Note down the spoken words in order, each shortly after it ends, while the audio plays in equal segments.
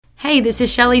Hey, this is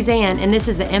Shelli Zan, and this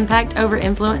is the Impact Over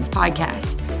Influence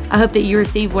podcast. I hope that you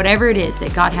receive whatever it is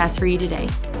that God has for you today.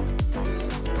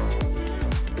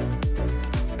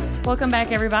 Welcome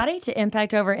back, everybody, to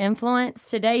Impact Over Influence.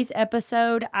 Today's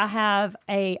episode, I have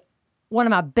one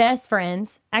of my best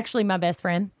friends, actually my best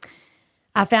friend.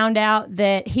 I found out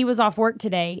that he was off work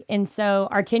today, and so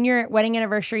our 10-year wedding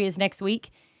anniversary is next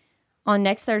week on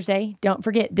next Thursday. Don't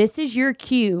forget, this is your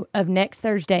cue of next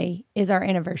Thursday is our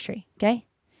anniversary, okay?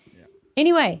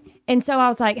 Anyway, and so I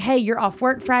was like, hey, you're off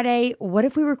work Friday. What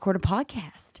if we record a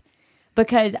podcast?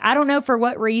 Because I don't know for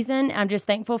what reason. I'm just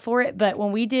thankful for it. But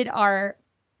when we did our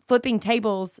Flipping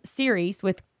Tables series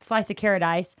with Slice of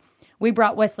Paradise, we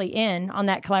brought Wesley in on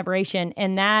that collaboration,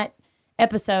 and that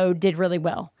episode did really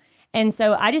well. And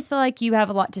so I just feel like you have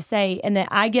a lot to say and that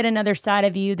I get another side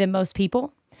of you than most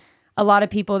people. A lot of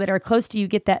people that are close to you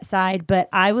get that side, but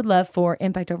I would love for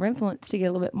Impact Over Influence to get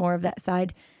a little bit more of that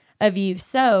side of you.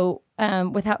 So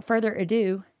without further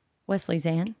ado, Wesley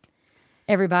Zan,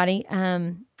 everybody.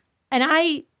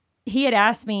 He had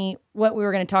asked me what we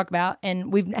were going to talk about,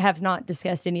 and we have not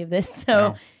discussed any of this.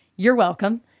 So You're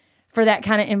welcome for that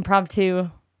kind of impromptu.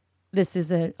 This is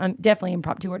definitely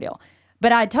impromptu ordeal.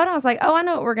 But I told him, I was like, oh, I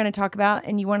know what we're going to talk about,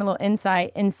 and you want a little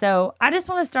insight. And so I just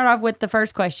want to start off with the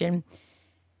first question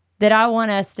that I want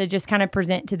us to just kind of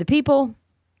present to the people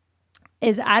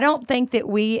is I don't think that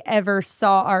we ever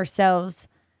saw ourselves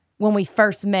when we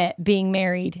first met being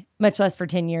married, much less for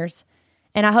 10 years.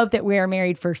 And I hope that we are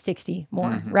married for 60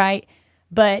 more, right?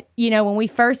 But, when we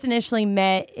first initially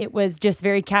met, it was just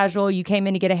very casual. You came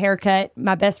in to get a haircut.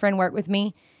 My best friend worked with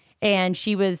me, and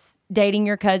she was dating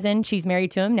your cousin. She's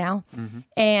married to him now.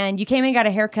 And you came in and got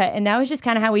a haircut, and that was just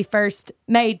kind of how we first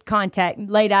made contact,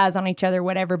 laid eyes on each other,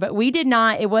 whatever. But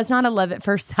it was not a love at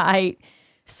first sight,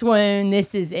 swoon,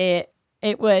 this is it.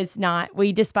 It was not.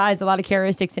 We despised a lot of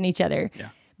characteristics in each other. Yeah.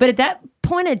 But at that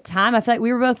point in time, I feel like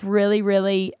we were both really,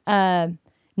 really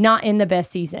not in the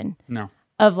best season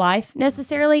of life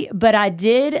necessarily. But I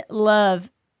did love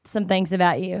some things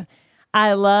about you.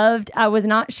 I was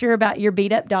not sure about your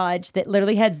beat up Dodge that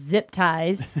literally had zip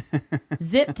ties.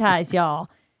 Zip ties, y'all.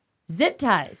 Zip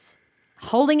ties.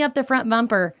 Holding up the front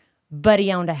bumper, but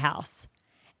he owned a house.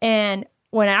 And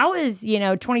when I was,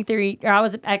 23, or I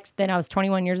was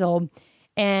 21 years old,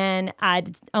 and I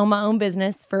owned my own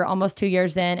business for almost 2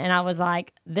 years then, and I was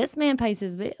like, this man pays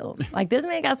his bills. Like, this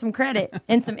man got some credit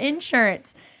and some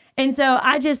insurance. And so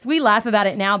we laugh about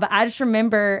it now, but I just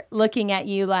remember looking at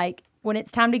you like, when it's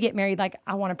time to get married, like,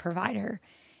 I want to provide her.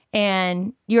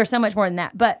 And you are so much more than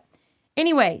that. But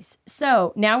anyways,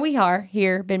 so now we are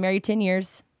here, been married 10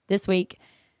 years this week.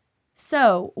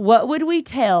 So what would we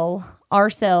tell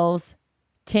ourselves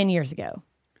 10 years ago?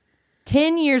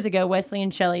 10 years ago, Wesley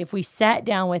and Shelli, if we sat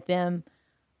down with them,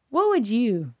 what would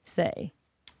you say?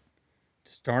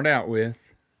 To start out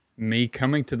with, me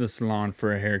coming to the salon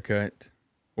for a haircut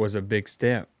was a big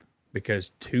step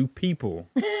because 2 people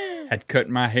had cut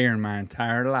my hair in my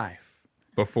entire life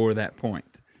before that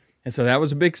point. And so that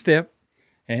was a big step.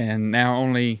 And now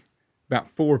only about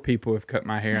 4 people have cut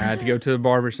my hair. I had to go to the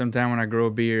barber sometime when I grow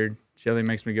a beard. Shelli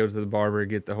makes me go to the barber,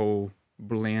 get the whole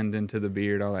blend into the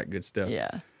beard, all that good stuff.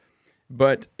 Yeah.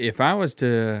 But if I was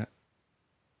to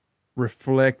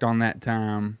reflect on that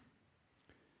time,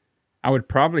 I would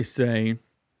probably say,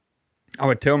 I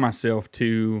would tell myself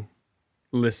to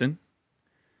listen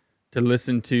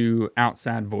to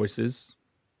outside voices,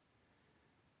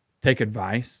 take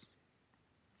advice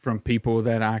from people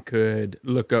that I could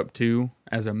look up to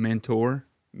as a mentor.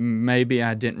 Maybe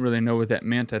I didn't really know what that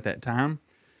meant at that time,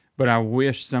 but I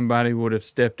wish somebody would have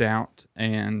stepped out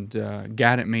and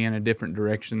guided me in a different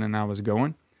direction than I was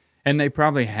going. And they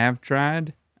probably have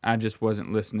tried. I just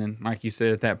wasn't listening. Like you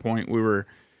said, at that point, we were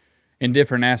in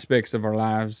different aspects of our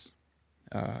lives,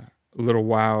 a little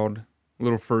wild, a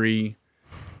little free,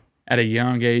 at a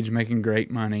young age, making great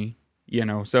money,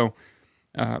 So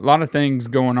a lot of things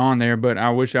going on there, but I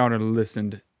wish I would have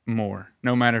listened more,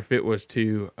 no matter if it was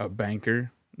to a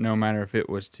banker, no matter if it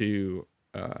was to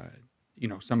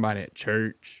somebody at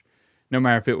church, no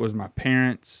matter if it was my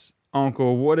parents,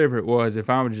 uncle, whatever it was, if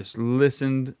I would just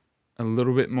listened a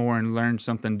little bit more and learned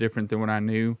something different than what I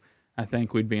knew, I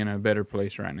think we'd be in a better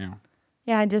place right now.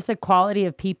 Yeah, just the quality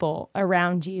of people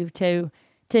around you to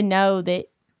know that,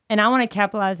 and I want to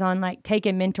capitalize on like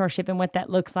taking mentorship and what that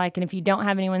looks like. And if you don't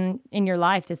have anyone in your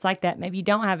life that's like that, maybe you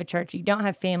don't have a church, you don't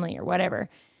have family or whatever,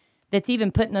 that's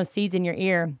even putting those seeds in your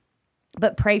ear,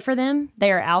 but pray for them.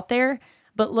 They are out there.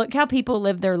 But look how people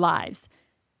live their lives.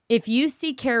 If you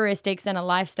see characteristics and a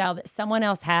lifestyle that someone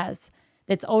else has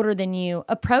that's older than you,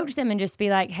 approach them and just be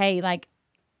like, hey, like,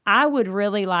 I would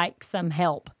really like some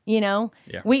help, you know?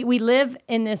 Yeah. We live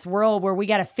in this world where we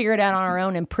got to figure it out on our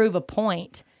own and prove a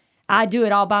point. I do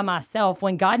it all by myself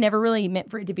when God never really meant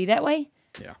for it to be that way.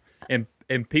 Yeah.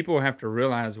 And people have to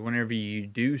realize whenever you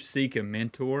do seek a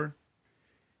mentor,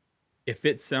 if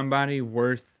it's somebody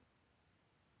worth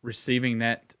receiving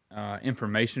that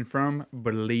information from,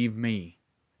 believe me,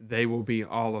 they will be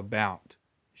all about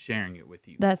sharing it with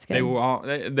you. That's good.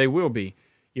 They will be.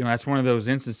 You know, that's one of those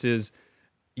instances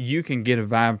you can get a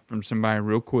vibe from somebody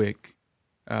real quick,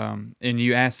 and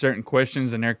you ask certain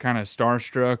questions and they're kind of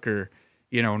starstruck or,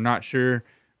 you know, not sure.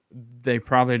 They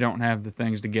probably don't have the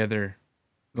things together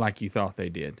like you thought they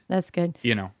did. That's good.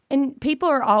 You know. And people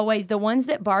are always, the ones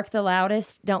that bark the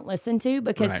loudest don't listen to,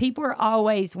 because people are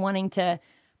always wanting to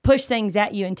push things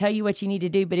at you and tell you what you need to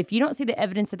do. But if you don't see the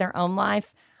evidence in their own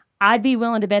life, I'd be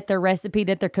willing to bet their recipe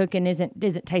that they're cooking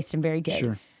isn't tasting very good.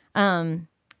 Sure.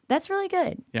 That's really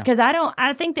good. Yeah. Because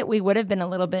I think that we would have been a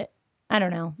little bit, I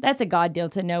don't know. That's a God deal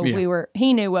to know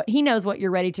he knows what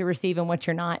you're ready to receive and what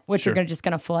you're not, what you're just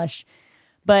going to flush.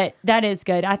 But that is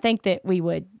good. I think that we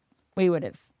would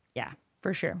have, yeah,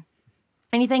 for sure.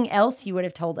 Anything else you would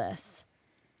have told us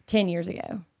 10 years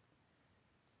ago?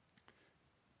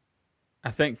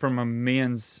 I think from a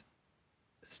men's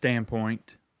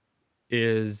standpoint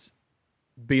is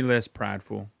be less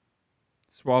prideful.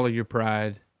 Swallow your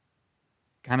pride.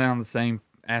 Kind of on the same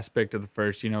aspect of the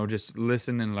first, you know, just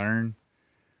listen and learn.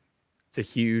 It's a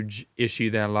huge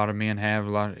issue that a lot of men have,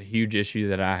 a huge issue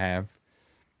that I have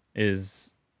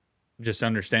is just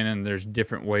understanding there's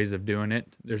different ways of doing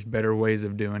it. There's better ways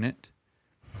of doing it.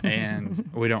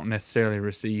 And we don't necessarily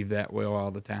receive that well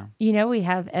all the time. You know, we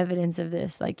have evidence of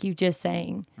this, like you just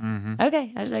saying. Mm-hmm.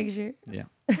 Okay, I was making sure.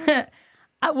 Yeah.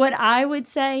 What I would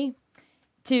say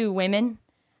to women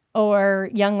or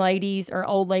young ladies or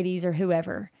old ladies or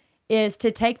whoever is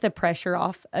to take the pressure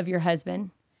off of your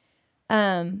husband.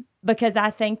 Because I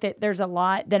think that there's a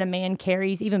lot that a man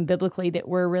carries, even biblically, that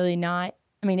we're really not.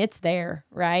 I mean, it's there,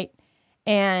 right?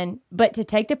 But to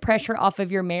take the pressure off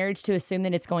of your marriage to assume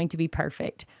that it's going to be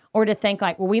perfect, or to think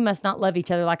like, well, we must not love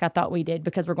each other like I thought we did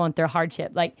because we're going through a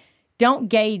hardship. Like, don't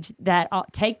gauge that.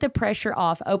 Take the pressure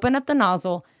off, open up the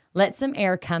nozzle, let some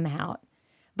air come out.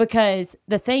 Because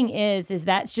the thing is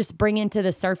that's just bringing to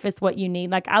the surface what you need.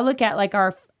 Like, I look at like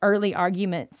our early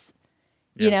arguments.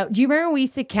 You know, do you remember when we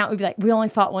used to count? We'd be like, we only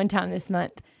fought one time this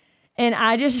month. And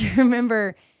I just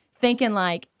remember thinking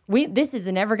like, this is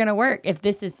never going to work if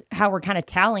this is how we're kind of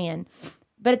tallying.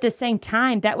 But at the same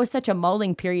time, that was such a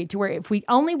molding period to where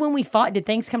only when we fought did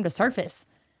things come to surface.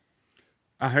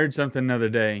 I heard something the other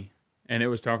day, and it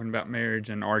was talking about marriage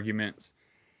and arguments.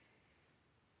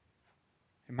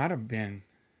 It might have been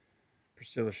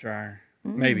Priscilla Shire,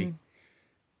 maybe.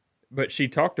 But she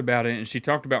talked about it, and she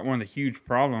talked about one of the huge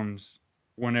problems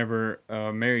whenever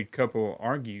a married couple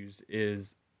argues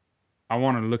is, I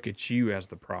want to look at you as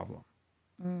the problem.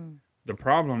 The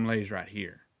problem lays right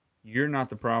here. You're not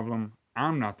the problem.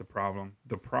 I'm not the problem.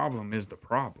 The problem is the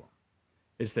problem.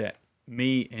 It's that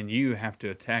me and you have to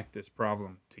attack this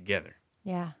problem together.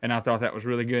 Yeah. And I thought that was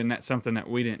really good, and that's something that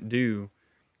we didn't do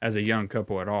as a young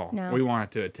couple at all. No. We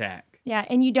wanted to attack. Yeah,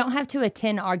 and you don't have to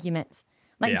attend arguments.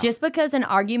 Like, just because an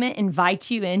argument invites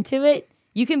you into it,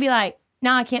 you can be like,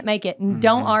 no, I can't make it. And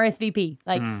don't RSVP.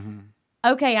 Like,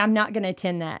 okay, I'm not going to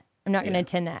attend that. I'm not going to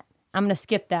attend that. I'm going to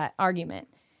skip that argument.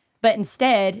 But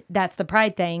instead, that's the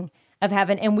pride thing of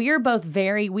having, and we have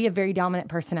very dominant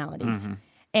personalities.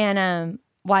 And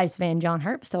wise man John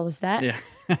Herbst told us that. Yeah.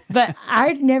 But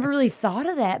I never really thought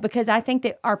of that because I think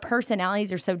that our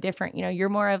personalities are so different. You know, you're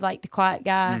more of like the quiet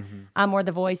guy. I'm more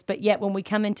the voice. But yet when we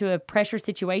come into a pressure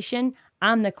situation,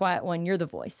 I'm the quiet one. You're the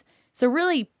voice. So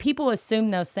really, people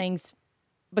assume those things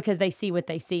because they see what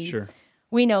they see. Sure.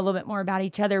 We know a little bit more about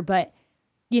each other. But,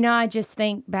 you know, I just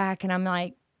think back and I'm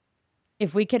like,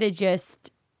 if we could have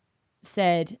just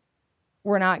said,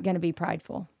 we're not going to be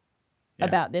prideful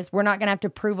about this. We're not going to have to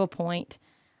prove a point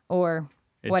or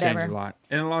whatever. It changed a lot.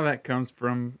 And a lot of that comes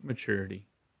from maturity.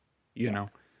 You know,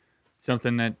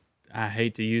 something that I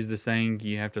hate to use the saying,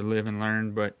 you have to live and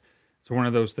learn, but it's one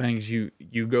of those things you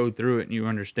go through it and you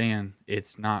understand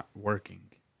it's not working.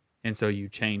 And so you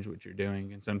change what you're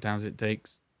doing. And sometimes it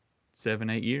takes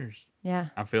 7-8 years. Yeah.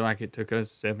 I feel like it took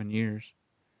us 7 years.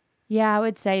 Yeah, I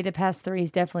would say the past 3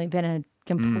 has definitely been a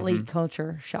complete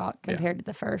culture shock compared to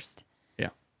the first.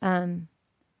 Yeah.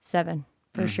 7,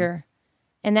 for sure.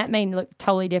 And that may look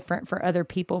totally different for other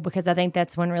people because I think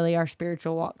that's when really our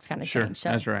spiritual walks kind of change. So,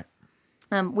 that's right.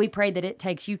 We pray that it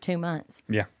takes you 2 months.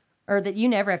 Yeah. Or that you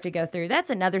never have to go through. That's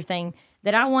another thing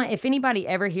that I want, if anybody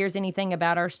ever hears anything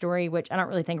about our story, which I don't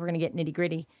really think we're going to get nitty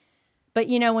gritty, But,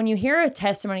 when you hear a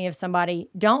testimony of somebody,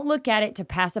 don't look at it to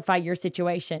pacify your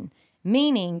situation,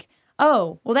 meaning,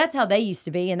 oh, well, that's how they used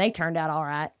to be and they turned out all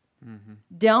right. Mm-hmm.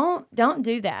 Don't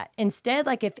do that. Instead,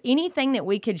 like if anything that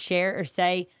we could share or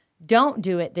say, don't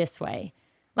do it this way.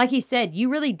 Like he said, you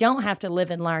really don't have to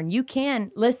live and learn. You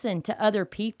can listen to other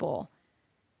people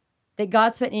that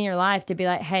God's put in your life to be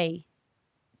like, hey,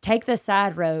 take the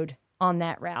side road on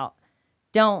that route.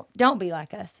 Don't be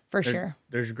like us, for sure.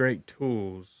 There's great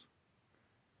tools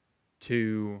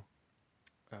to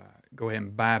go ahead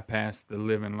and bypass the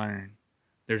live and learn.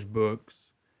 There's books.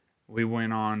 We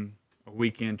went on a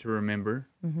weekend to remember.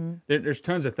 Mm-hmm. There's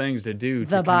tons of things to do.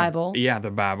 The Bible.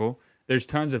 The Bible. There's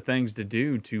tons of things to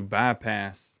do to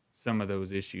bypass some of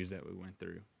those issues that we went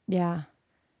through. Yeah,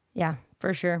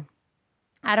 for sure.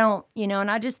 I don't,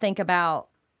 and I just think about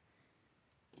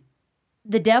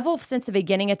the devil since the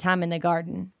beginning of time in the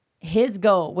garden. His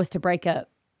goal was to break up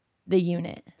the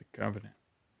unit. The covenant.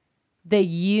 The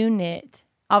unit.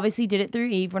 Obviously did it through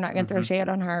Eve. We're not going to throw shade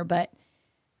on her, but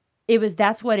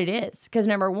that's what it is. Because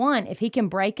number one, if he can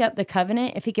break up the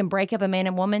covenant, if he can break up a man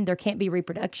and woman, there can't be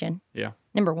reproduction. Yeah.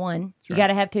 Number one, you got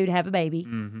to have two to have a baby.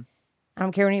 Mm-hmm. I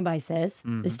don't care what anybody says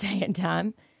this day and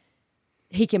time.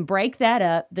 He can break that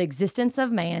up, the existence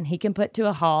of man, he can put to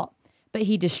a halt, but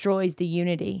he destroys the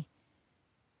unity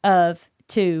of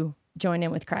two joined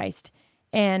in with Christ.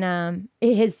 And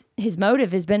his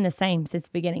motive has been the same since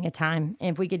the beginning of time.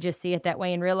 And if we could just see it that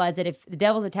way and realize that if the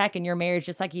devil's attacking your marriage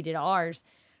just like he did ours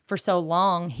for so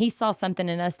long, he saw something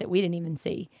in us that we didn't even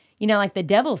see. Like the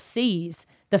devil sees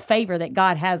the favor that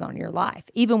God has on your life,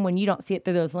 even when you don't see it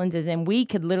through those lenses. And we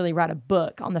could literally write a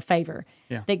book on the favor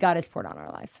that God has poured on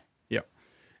our life. Yep.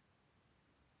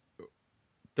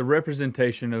 The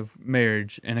representation of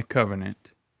marriage and a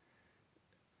covenant,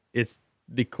 it's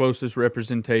the closest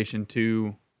representation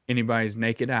to anybody's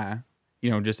naked eye,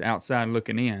 just outside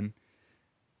looking in,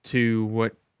 to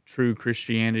what true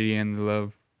Christianity and the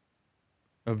love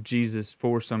of Jesus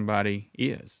for somebody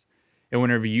is. And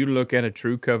whenever you look at a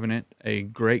true covenant, a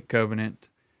great covenant,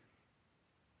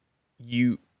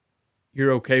 you're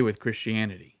okay with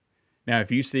Christianity. Now, if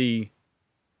you see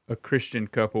a Christian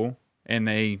couple and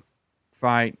they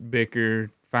fight,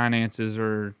 bicker, finances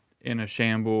are in a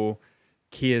shamble,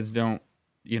 kids don't,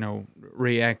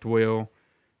 react well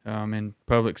in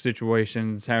public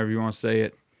situations, however you want to say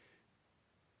it,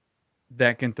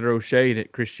 that can throw shade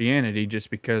at Christianity just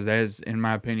because that is, in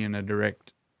my opinion, a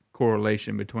direct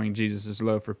correlation between Jesus'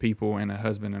 love for people and a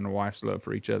husband and a wife's love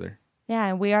for each other. Yeah,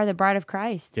 and we are the bride of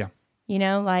Christ. Yeah.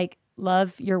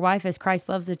 Love your wife as Christ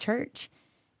loves the church.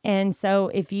 And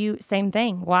so same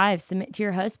thing, wives, submit to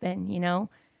your husband,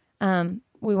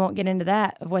 we won't get into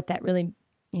that, of what that really,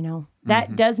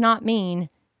 that does not mean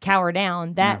cower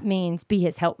down. That means be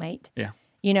his helpmate. Yeah.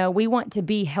 We want to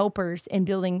be helpers in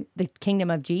building the kingdom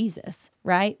of Jesus,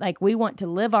 right? Like we want to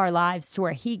live our lives to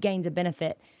where he gains a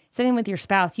benefit. Same thing with your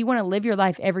spouse. You want to live your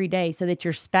life every day so that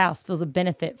your spouse feels a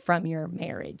benefit from your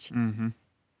marriage. Mm-hmm.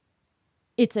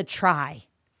 It's a try.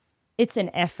 It's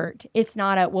an effort. It's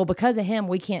not because of him,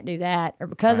 we can't do that. Or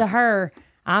because of her,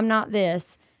 I'm not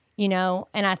this, And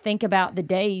I think about the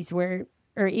days where,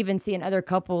 or even seeing other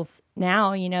couples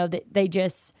now, that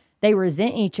they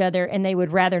resent each other and they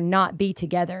would rather not be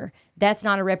together. That's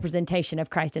not a representation of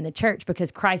Christ in the church,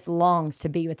 because Christ longs to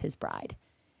be with his bride.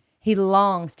 He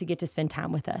longs to get to spend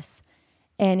time with us.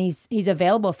 And he's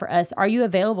available for us. Are you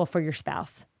available for your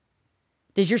spouse?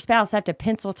 Does your spouse have to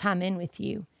pencil time in with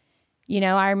you?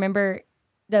 I remember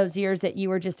those years that you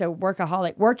were just a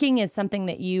workaholic. Working is something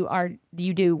that you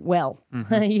do well.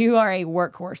 Mm-hmm. You are a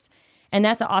workhorse. And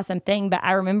that's an awesome thing. But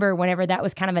I remember whenever that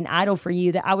was kind of an idol for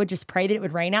you, that I would just pray that it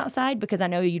would rain outside because I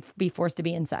know you'd be forced to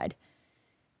be inside.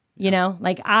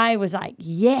 I was like,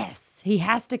 yes, he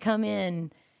has to come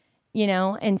in,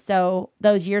 And so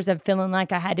those years of feeling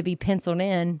like I had to be penciled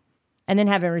in and then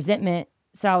having resentment,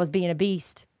 so I was being a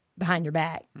beast behind your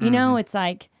back. Mm-hmm. It's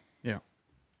like,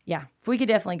 yeah, if we could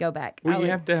definitely go back. Well, you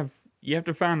have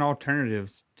to find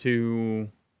alternatives to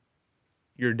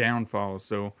your downfalls.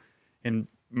 So, in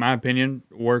my opinion,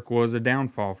 work was a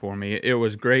downfall for me. It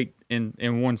was great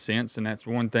in one sense, and that's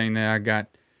one thing that I got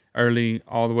early,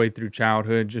 all the way through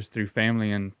childhood, just through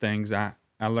family and things. I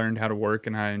learned how to work,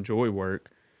 and I enjoy work.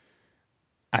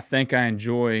 I think I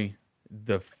enjoy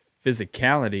the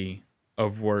physicality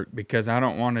of work because I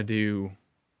don't want to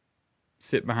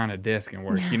sit behind a desk and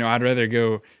work. I'd rather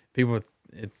go.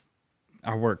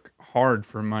 I work hard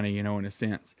for money, in a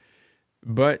sense.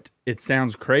 But it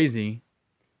sounds crazy,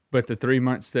 but the 3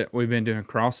 months that we've been doing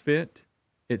CrossFit,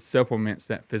 it supplements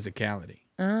that physicality.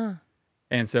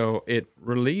 And so it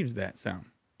relieves that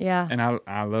some. Yeah. And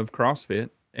I love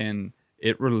CrossFit, and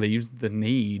it relieves the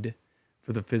need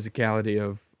for the physicality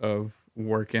of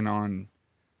working on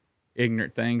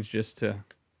ignorant things just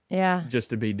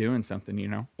to be doing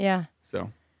something, Yeah.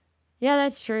 So Yeah,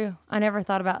 that's true. I never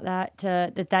thought about that,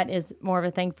 that is more of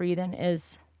a thing for you than it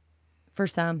is for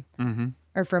some. Mm-hmm.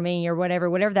 Or for me or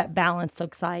whatever that balance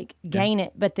looks like. Gain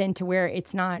it, but then to where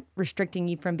it's not restricting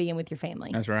you from being with your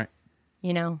family. That's right.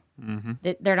 Mm-hmm.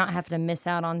 They're not having to miss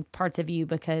out on parts of you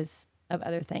because of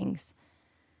other things.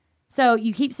 So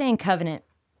you keep saying covenant.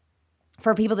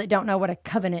 For people that don't know what a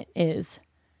covenant is,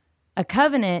 a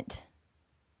covenant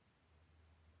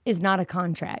is not a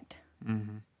contract.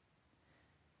 Mm-hmm.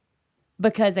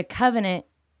 Because a covenant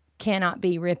cannot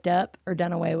be ripped up or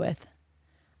done away with.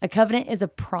 A covenant is a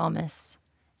promise,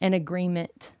 an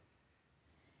agreement,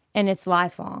 and it's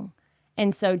lifelong.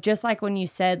 And so just like when you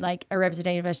said, like, a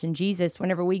representative of us in Jesus,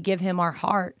 whenever we give him our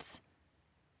hearts,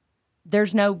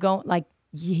 there's no going, like,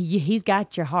 he's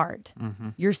got your heart. Mm-hmm.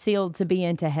 You're sealed to be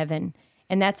into heaven,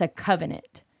 and that's a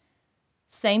covenant.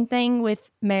 Same thing with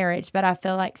marriage, but I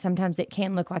feel like sometimes it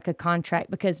can look like a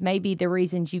contract because maybe the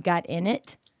reasons you got in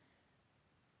it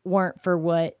weren't for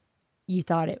what you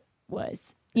thought it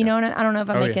was. You know, I don't know if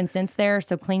I'm making sense there,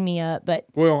 so clean me up. But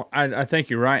well, I think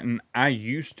you're right, and I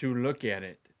used to look at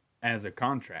it as a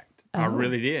contract. I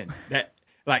really did. That,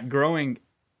 like, growing,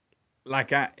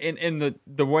 like, in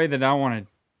the way that I want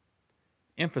to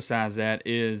emphasize that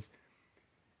is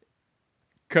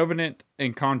covenant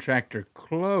and contract are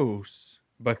close,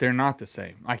 but they're not the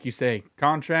same. Like you say,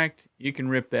 contract, you can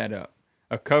rip that up.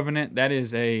 A covenant, that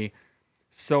is a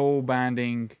soul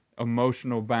binding,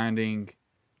 emotional binding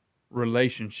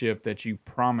relationship that you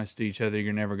promise to each other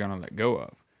you're never going to let go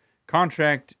of.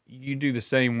 Contract, you do the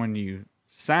same when you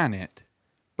sign it,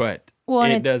 but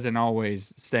it doesn't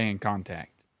always stay in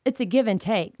contact. It's a give and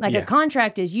take. Like a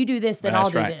contract is you do this, then I'll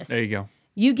do this. There you go.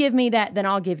 You give me that, then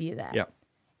I'll give you that. Yep.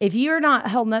 If you're not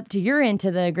holding up to your end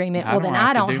to the agreement, well, then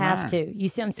I don't have to. You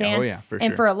see what I'm saying? Oh, yeah, for sure.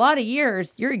 And for a lot of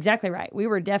years, you're exactly right. We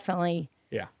were definitely...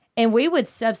 Yeah. And we would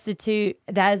substitute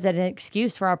that as an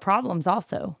excuse for our problems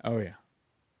also. Oh, yeah.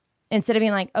 Instead of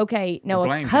being like, okay, no,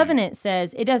 a covenant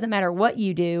says it doesn't matter what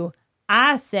you do.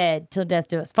 I said till death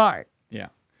do us part. Yeah.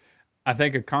 I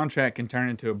think a contract can turn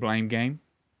into a blame game.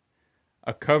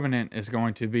 A covenant is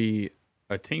going to be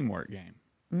a teamwork game.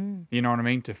 You know what I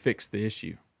mean? To fix the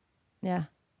issue. Yeah.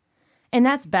 And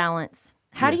that's balance.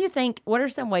 How do you think, what are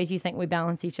some ways you think we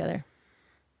balance each other?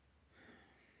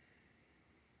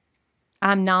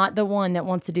 I'm not the one that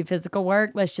wants to do physical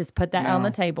work. Let's just put that on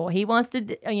the table. He wants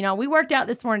to, we worked out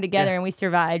this morning together and we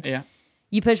survived. Yeah.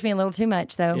 You pushed me a little too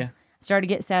much though. Yeah. Started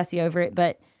to get sassy over it.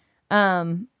 But,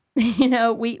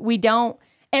 we don't,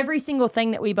 every single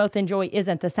thing that we both enjoy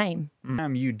isn't the same.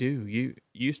 You do.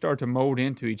 You start to mold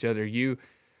into each other.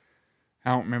 I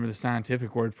don't remember the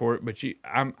scientific word for it, but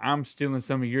I'm stealing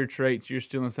some of your traits. You're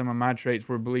stealing some of my traits.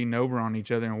 We're bleeding over on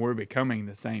each other and we're becoming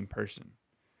the same person.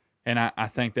 And I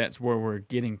think that's where we're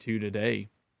getting to today.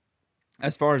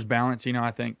 As far as balance,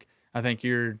 I think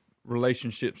your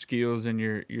relationship skills and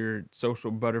your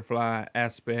social butterfly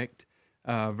aspect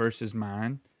versus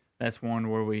mine, that's one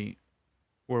where we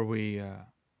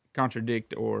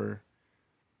contradict or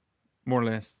more or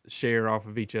less share off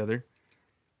of each other.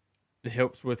 It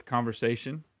helps with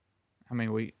conversation. I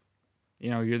mean,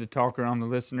 you're the talker, I'm the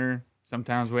listener.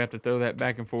 Sometimes we have to throw that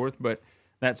back and forth, but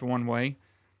that's one way.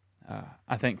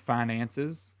 I think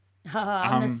finances.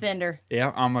 I'm the spender.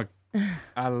 Yeah,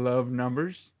 I love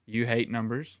numbers. You hate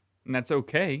numbers, and that's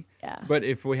okay. Yeah. But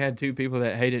if we had two people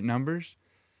that hated numbers,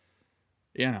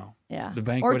 the bank would hate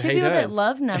us. Or two people that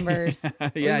love numbers.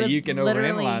 Yeah, you can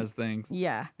overanalyze things.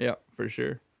 Yeah. Yeah, for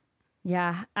sure.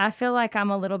 Yeah, I feel like I'm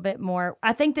a little bit more.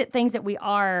 I think that things that we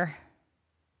are.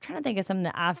 I'm trying to think of something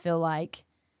that I feel like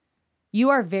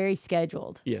you are very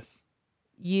scheduled. Yes.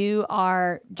 You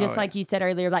are just like you said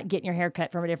earlier, like getting your hair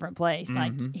cut from a different place. Mm-hmm.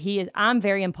 Like he is. I'm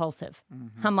very impulsive.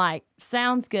 Mm-hmm. I'm like,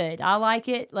 sounds good. I like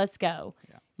it. Let's go.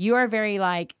 Yeah. You are very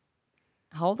like,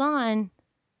 hold on,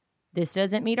 this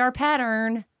doesn't meet our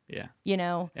pattern. Yeah.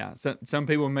 Yeah. So, some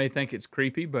people may think it's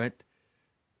creepy, but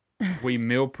we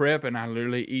meal prep, and I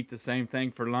literally eat the same thing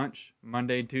for lunch: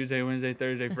 Monday, Tuesday, Wednesday,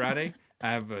 Thursday, Friday.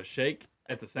 I have a shake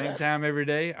at the same time every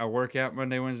day. I work out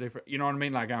Monday, Wednesday, Friday. You know what I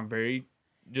mean? Like, I'm very.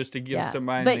 Just to give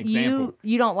somebody an example. But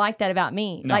you don't like that about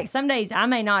me. No. Like, some days I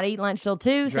may not eat lunch till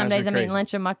 2. Some days I'm eating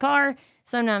lunch in my car.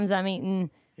 Sometimes I'm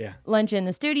eating lunch in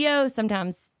the studio.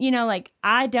 Sometimes,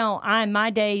 my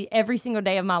day, every single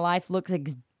day of my life looks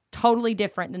totally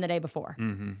different than the day before.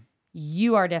 Mm-hmm.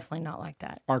 You are definitely not like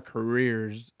that. Our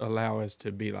careers allow us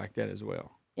to be like that as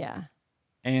well. Yeah.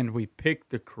 And we pick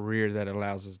the career that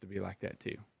allows us to be like that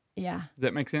too. Yeah. Does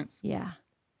that make sense? Yeah.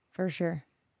 For sure.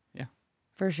 Yeah.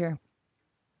 For sure.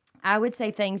 I would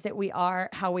say things that we are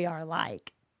how we are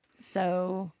like.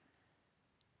 So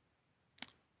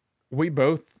we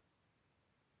both,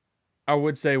 I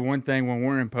would say one thing, when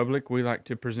we're in public, we like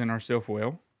to present ourselves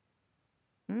well.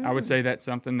 I would say that's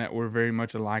something that we're very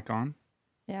much alike on.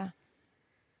 Yeah.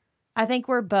 I think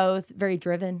we're both very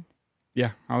driven.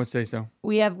 Yeah, I would say so.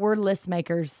 We're list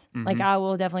makers. Like, I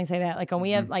will definitely say that. Like, when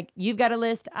we have, like, you've got a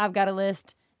list, I've got a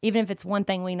list. Even if it's one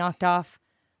thing we knocked off,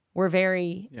 we're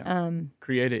very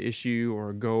create an issue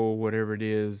or a goal, whatever it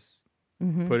is,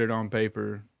 put it on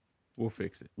paper, we'll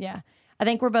fix it. Yeah. I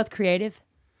think we're both creative.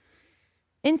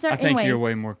 In certain I think ways. you're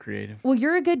way more creative. Well,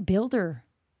 you're a good builder.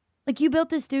 Like, you built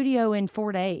this studio in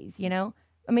 4 days, you know?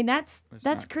 I mean, that's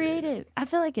creative. I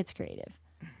feel like it's creative.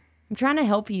 I'm trying to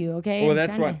help you, okay? Well,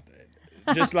 that's what,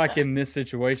 just like in this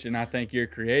situation, I think you're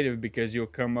creative because you'll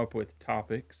come up with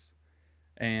topics,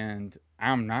 and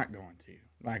I'm not going to.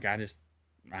 Like, I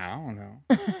don't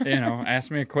know. Ask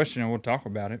me a question and we'll talk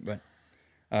about it. But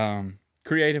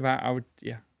creative, I would,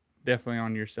 definitely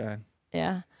on your side.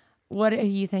 Yeah. What do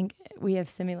you think we have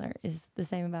similar is the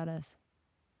same about us?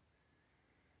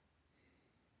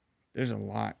 There's a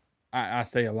lot. I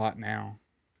say a lot now.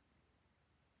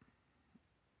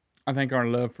 I think our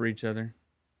love for each other,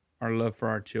 our love for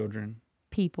our children.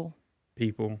 People.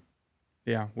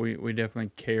 Yeah, we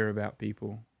definitely care about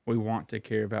people. We want to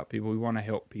care about people. We want to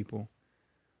help people.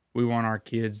 We want our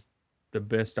kids the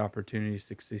best opportunities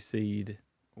to succeed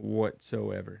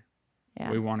whatsoever.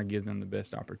 Yeah. We want to give them the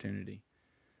best opportunity.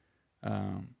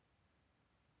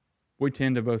 We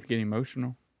tend to both get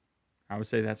emotional. I would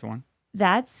say that's one.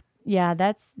 That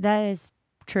is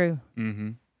true.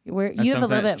 Mm-hmm. Where that's you have a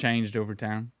little that's bit changed over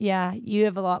time. Yeah, you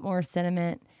have a lot more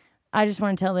sentiment. I just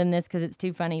want to tell them this because it's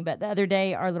too funny. But the other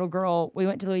day, our little girl, we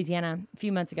went to Louisiana a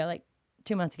few months ago, like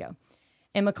 2 months ago.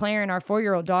 And McLaren, our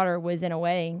 4-year-old daughter, was in a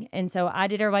wedding. And so I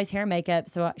did everybody's hair and makeup.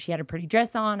 So she had a pretty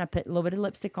dress on. I put a little bit of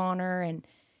lipstick on her. And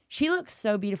she looks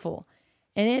so beautiful.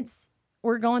 And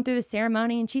we're going through the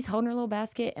ceremony and she's holding her little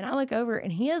basket. And I look over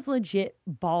and he is legit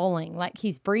bawling. Like,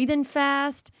 he's breathing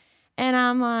fast. And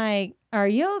I'm like, are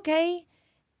you okay?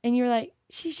 And you're like,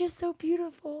 she's just so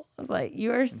beautiful. I was like,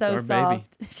 you are so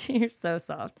soft. You're so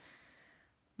soft.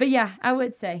 But yeah, I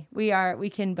would say we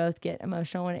can both get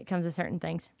emotional when it comes to certain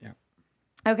things. Yeah.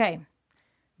 Okay.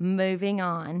 Moving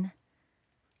on.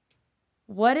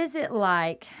 What is it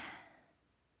like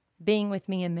being with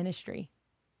me in ministry?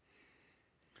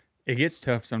 It gets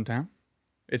tough sometimes.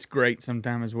 It's great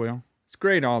sometimes as well. It's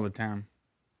great all the time.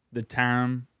 The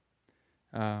time,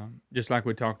 just like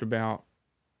we talked about,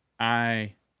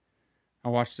 I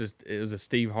watched this. It was a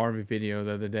Steve Harvey video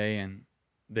the other day, and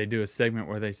they do a segment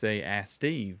where they say, "Ask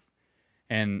Steve."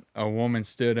 And a woman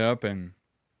stood up and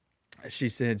she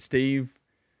said, "Steve,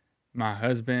 my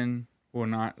husband will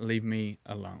not leave me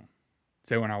alone.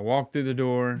 So when I walk through the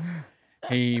door,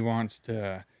 he wants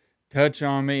to touch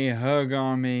on me, hug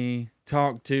on me,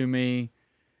 talk to me,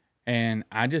 and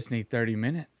I just need 30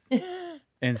 minutes."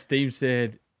 And Steve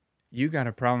said, "You got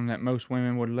a problem that most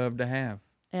women would love to have."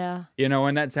 Yeah.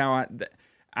 And that's how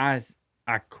I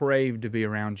crave to be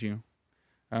around you.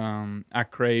 I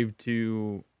crave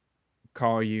to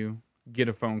call you, get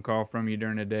a phone call from you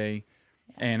during the day.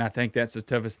 Yeah. And I think that's the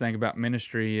toughest thing about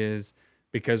ministry is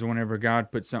because whenever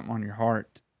God puts something on your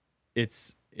heart,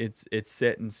 it's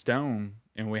set in stone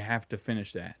and we have to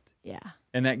finish that. Yeah.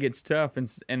 And that gets tough.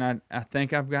 And I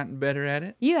think I've gotten better at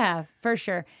it. You have, for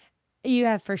sure. You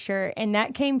have for sure. And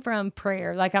that came from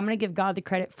prayer. Like, I'm going to give God the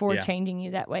credit for changing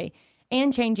you that way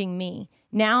and changing me.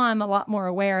 Now I'm a lot more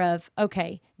aware of,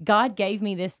 okay, God gave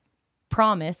me this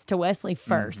promise to Wesley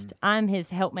first. Mm-hmm. I'm his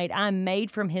helpmate. I'm made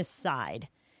from his side.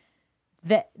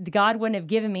 That God wouldn't have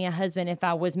given me a husband if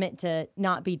I was meant to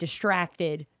not be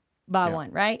distracted by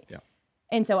one, right? Yeah.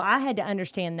 And so I had to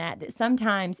understand that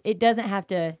sometimes it doesn't have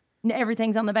to,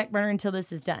 everything's on the back burner until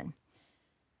this is done.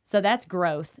 So that's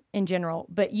growth in general.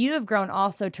 But you have grown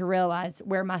also to realize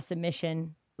where my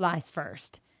submission lies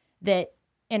first.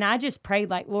 And I just prayed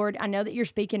like, Lord, I know that you're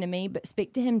speaking to me, but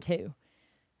speak to him too.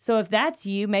 So if that's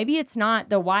you, maybe it's not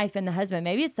the wife and the husband.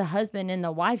 Maybe it's the husband and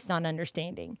the wife's not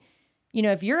understanding.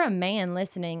 If you're a man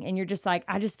listening and you're just like,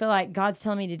 I just feel like God's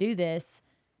telling me to do this,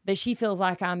 but she feels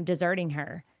like I'm deserting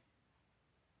her.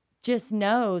 Just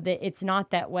know that it's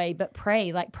not that way, but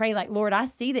pray like, Lord, I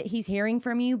see that he's hearing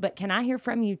from you, but can I hear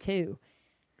from you too?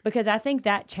 Because I think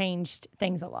that changed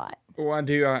things a lot. Well, I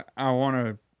do. I want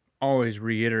to always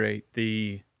reiterate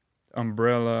the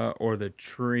umbrella or the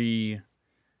tree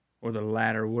or the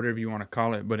ladder, whatever you want to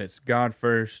call it, but it's God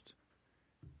first,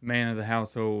 man of the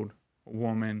household,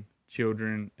 woman,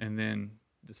 children, and then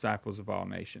disciples of all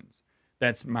nations.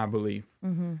 That's my belief.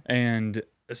 And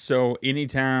so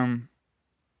anytime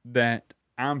that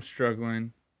I'm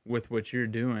struggling with what you're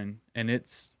doing and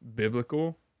it's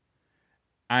biblical,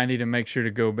 I need to make sure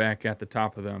to go back at the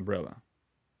top of the umbrella.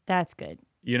 That's good.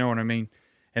 You know what I mean?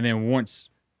 And then once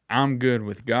I'm good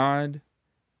with God,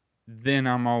 then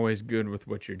I'm always good with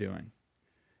what you're doing.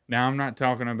 Now, I'm not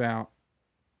talking about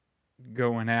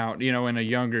going out, in a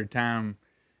younger time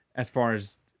as far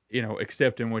as,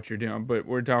 accepting what you're doing, but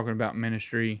we're talking about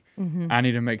ministry. I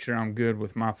need to make sure I'm good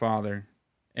with my Father,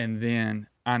 and then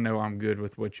I know I'm good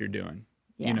with what you're doing,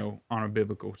 on a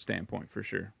biblical standpoint for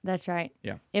sure. That's right.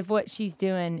 Yeah. If what she's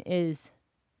doing is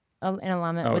in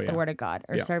alignment with the Word of God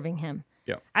or serving Him.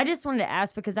 Yeah. I just wanted to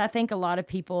ask because I think a lot of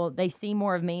people, they see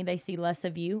more of me, they see less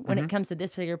of you when it comes to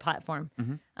this particular platform.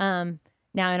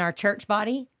 Now in our church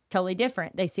body, totally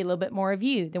different. They see a little bit more of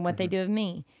you than what they do of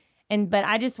me. But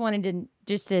I just wanted to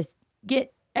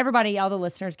get everybody, all the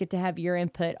listeners, get to have your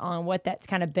input on what that's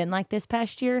kind of been like this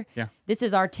past year. Yeah. This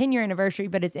is our 10-year anniversary,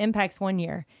 but its impact's 1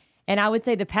 year. And I would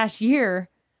say the past year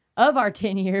of our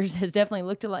 10 years has definitely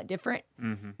looked a lot different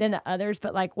than the others,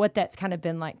 but like what that's kind of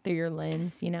been like through your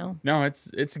lens, No,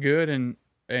 it's good,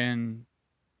 and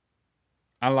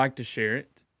I like to share it.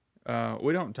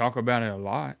 We don't talk about it a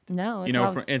lot. No,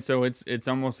 and so it's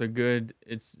almost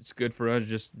it's good for us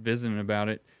just visiting about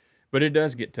it, but it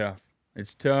does get tough.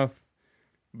 It's tough,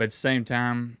 but at the same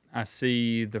time, I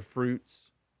see the fruits.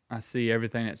 I see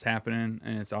everything that's happening,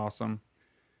 and it's awesome.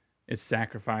 It's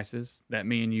sacrifices that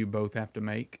me and you both have to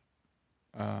make.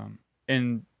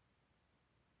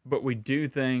 But we do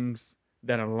things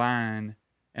that align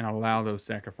and allow those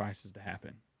sacrifices to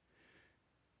happen.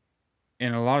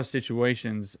 In a lot of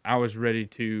situations, I was ready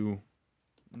to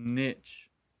niche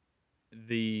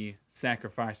the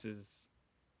sacrifices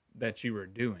that you were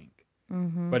doing.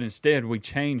 But instead, we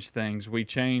changed things. We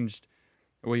changed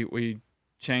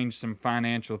some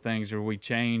financial things, or we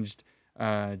changed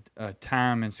time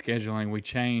and scheduling. We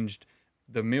changed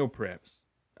the meal preps.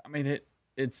 I mean,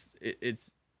 it's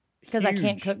because I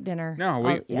can't cook dinner.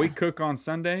 No, we cook on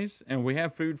Sundays and we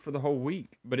have food for the whole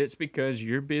week. But it's because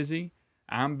you're busy,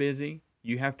 I'm busy.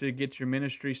 You have to get your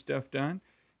ministry stuff done.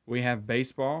 We have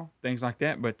baseball, things like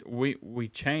that. But we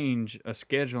change a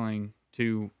scheduling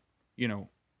to,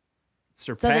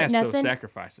 surpass those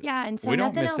sacrifices. Yeah, and so we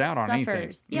don't nothing miss else out on suffers.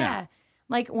 anything. Yeah,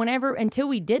 like until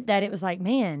we did that, it was like,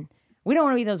 man, we don't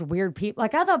want to be those weird people.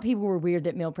 Like I thought people were weird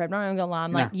that meal prep. I'm not even gonna lie.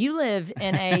 I'm like, you live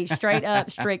in a straight up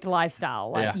strict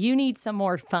lifestyle. Like you need some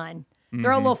more fun.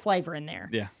 Throw a little flavor in there.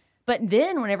 Yeah. But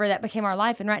then whenever that became our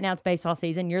life, and right now it's baseball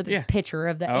season, you're the pitcher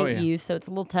of the 8U, so it's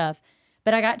a little tough.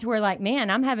 But I got to where like,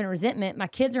 man, I'm having resentment. My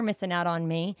kids are missing out on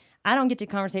me. I don't get to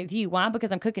conversate with you. Why?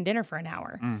 Because I'm cooking dinner for an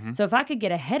hour. So if I could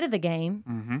get ahead of the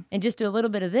game and just do a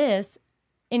little bit of this,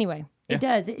 anyway, it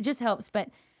does. It just helps. But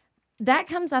that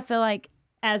comes, I feel like,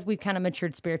 as we've kind of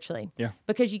matured spiritually. Yeah.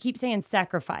 Because you keep saying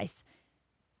sacrifice.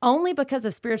 Only because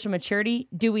of spiritual maturity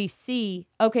do we see,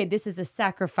 okay, this is a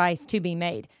sacrifice to be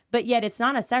made. But yet it's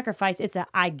not a sacrifice, it's a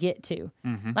I get to.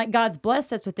 Like God's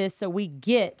blessed us with this, so we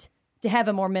get to have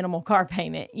a more minimal car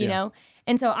payment, you know?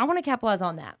 And so I want to capitalize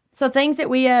on that. So things that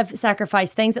we have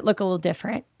sacrificed, things that look a little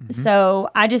different. So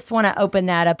I just want to open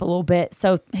that up a little bit.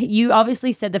 So you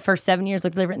obviously said the first 7 years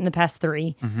look different than the past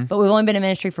 3, but we've only been in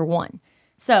ministry for 1.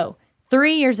 So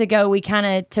 3 years ago, we kind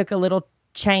of took a little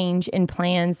change in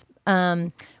plans.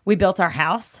 We built our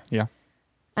house. Yeah.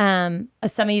 Some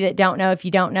of you that don't know, if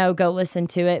you don't know, go listen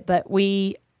to it. But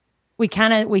we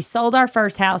sold our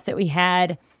first house that we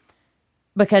had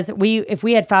because if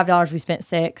we had $5, we spent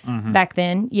 $6 back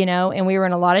then, and we were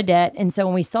in a lot of debt. And so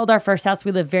when we sold our first house,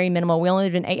 we lived very minimal. We only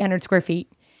lived in 800 square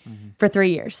feet for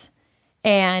 3 years.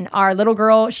 And our little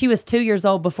girl, she was 2 years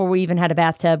old before we even had a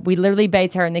bathtub. We literally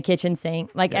bathed her in the kitchen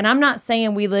sink. And I'm not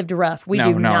saying we lived rough. We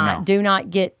do not.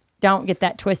 Don't get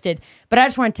that twisted. But I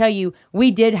just want to tell you, we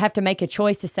did have to make a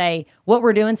choice to say, what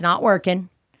we're doing is not working.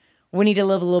 We need to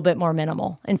live a little bit more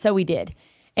minimal. And so we did.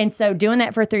 And so doing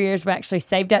that for 3 years, we actually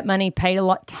saved up money, paid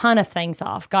ton of things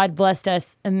off. God blessed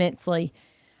us immensely,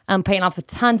 paying off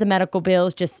tons of medical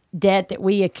bills, just debt that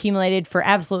we accumulated for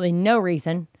absolutely no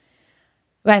reason.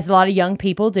 As a lot of young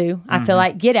people do. I feel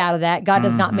like get out of that. God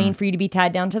does not mean for you to be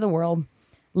tied down to the world.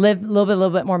 Live a little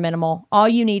bit more minimal. All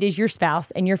you need is your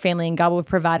spouse and your family, and God will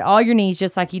provide all your needs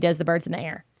just like He does the birds in the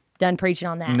air. Done preaching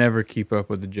on that. Never keep up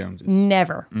with the Joneses.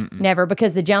 Never,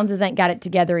 because the Joneses ain't got it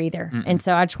together either. And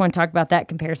so I just want to talk about that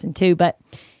comparison too. But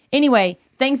anyway,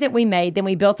 things that we made. Then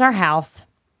we built our house.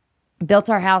 That looked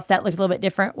a little bit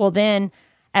different. Well, then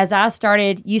as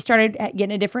you started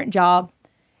getting a different job,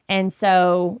 and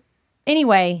so.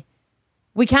 Anyway,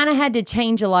 we kind of had to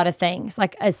change a lot of things,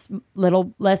 like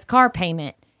little less car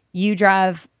payment.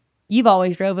 You've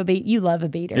always drove a beat. You love a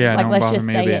beater. Yeah, like, don't let's bother just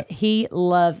me a say bit. it. He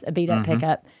loves a beat up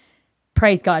pickup.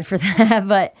 Praise God for that.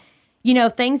 But,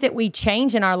 things that we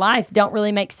change in our life don't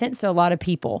really make sense to a lot of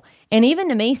people. And even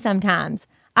to me sometimes,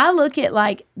 I look at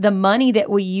like the money that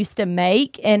we used to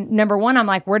make. And number one, I'm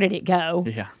like, where did it go?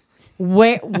 Yeah.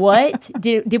 What?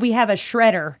 did we have a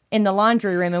shredder in the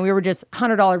laundry room and we were just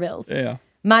 $100 bills? Yeah.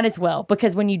 Might as well,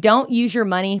 because when you don't use your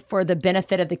money for the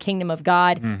benefit of the kingdom of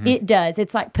God, it does.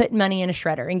 It's like putting money in a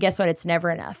shredder. And guess what? It's never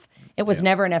enough. It was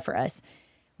never enough for us.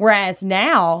 Whereas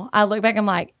now I look back, I'm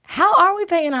like, how are we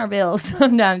paying our bills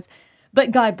sometimes?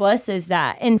 But God blesses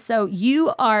that. And so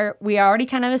we already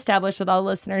kind of established with all the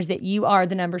listeners that you are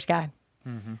the numbers guy.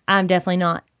 I'm definitely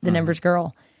not the numbers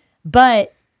girl.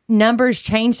 But numbers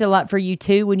changed a lot for you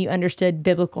too when you understood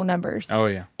biblical numbers. Oh,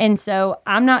 yeah. And so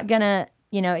I'm not going to,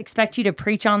 expect you to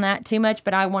preach on that too much,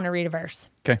 but I want to read a verse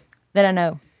Okay. that I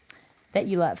know that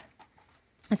you love.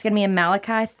 It's going to be in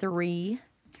Malachi 3.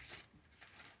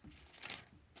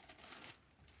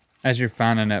 As you're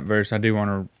finding that verse, I do want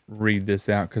to read this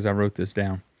out because I wrote this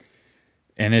down.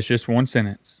 And it's just one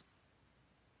sentence.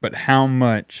 But how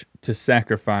much to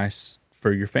sacrifice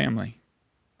for your family?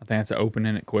 I think that's an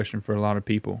open-ended question for a lot of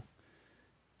people.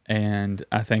 And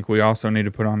I think we also need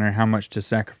to put on there how much to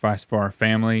sacrifice for our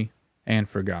family and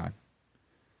for God.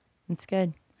 It's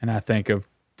good. And I think of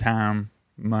time,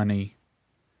 money.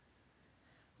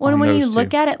 Well, on when you those look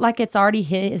two. at it like it's already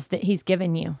his that he's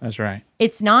given you. That's right.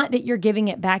 It's not that you're giving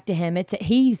it back to him. It's that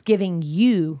he's giving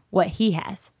you what he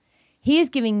has. He is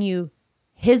giving you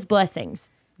his blessings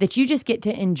that you just get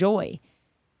to enjoy.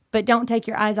 But don't take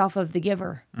your eyes off of the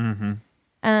giver.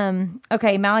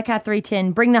 Okay, Malachi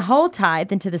 3:10. Bring the whole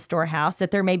tithe into the storehouse,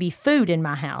 that there may be food in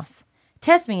my house.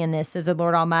 Test me in this, says the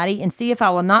Lord Almighty, and see if I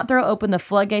will not throw open the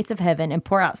floodgates of heaven and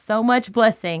pour out so much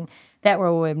blessing that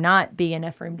there will not be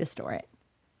enough room to store it.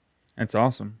 That's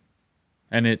awesome.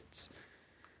 And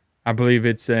I believe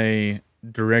it's a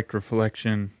direct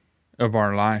reflection of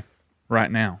our life right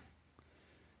now.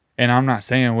 And I'm not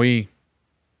saying we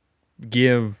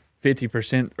give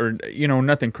 50% or,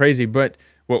 nothing crazy, but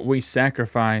what we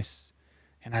sacrifice,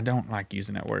 and I don't like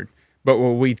using that word, but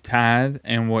what we tithe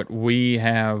and what we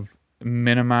have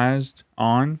minimized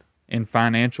on in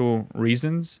financial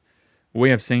reasons,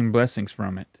 we have seen blessings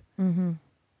from it. In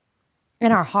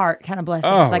our heart kind of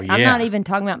blessings. Oh, I'm yeah. not even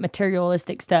talking about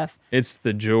materialistic stuff. It's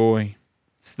the joy.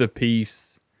 It's the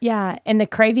peace. Yeah, and the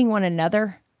craving one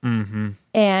another. The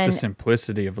And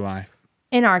simplicity of life.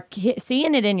 in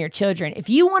seeing it in your children. If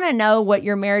you want to know what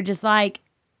your marriage is like,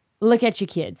 look at your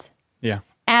kids. Yeah.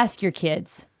 Ask your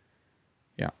kids.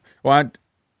 Yeah. Well, I'd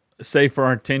say for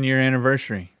our 10-year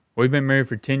anniversary, we've been married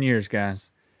for 10 years, guys.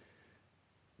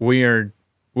 We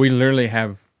literally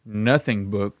have nothing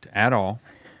booked at all,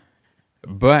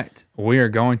 but we are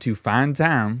going to find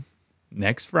time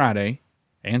next Friday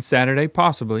and Saturday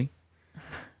possibly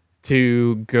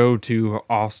to go to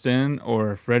Austin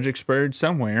or Fredericksburg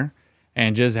somewhere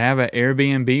and just have an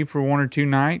Airbnb for 1 or 2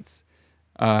 nights.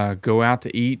 Go out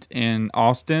to eat in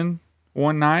Austin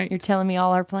one night. You're telling me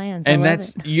all our plans. And I love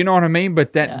that's, it. you know what I mean?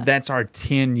 But Yeah. that's our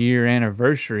 10-year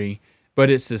anniversary. But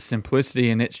it's the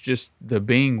simplicity and it's just the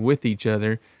being with each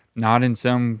other, not in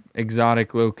some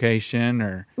exotic location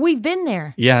or. We've been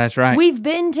there. Yeah, that's right. We've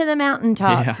been to the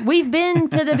mountaintops. Yeah. We've been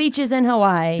to the beaches in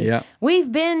Hawaii. Yeah. We've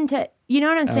been to, you know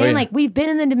what I'm saying? yeah. Like, we've been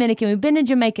in the Dominican. We've been in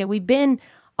Jamaica. We've been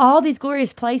all these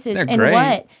glorious places. They're and great.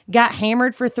 what? Got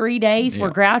hammered for 3 days. Yeah.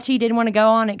 We're grouchy, didn't want to go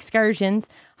on excursions,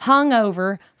 hung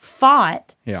over,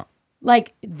 fought. Yeah.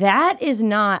 Like, that is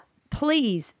not,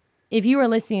 please, if you are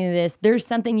listening to this, there's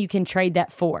something you can trade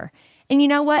that for. And you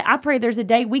know what? I pray there's a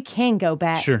day we can go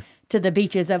back Sure. to the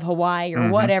beaches of Hawaii or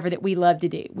whatever that we love to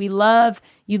do. You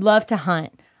love to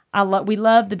hunt. We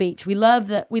love the beach. We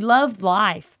love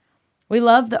life. We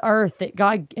love the earth that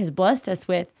God has blessed us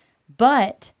with.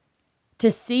 But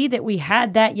to see that we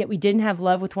had that, yet we didn't have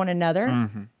love with one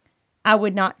another, I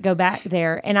would not go back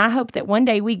there. And I hope that one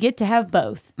day we get to have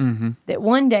both. That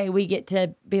one day we get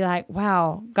to be like,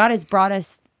 wow, God has brought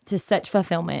us to such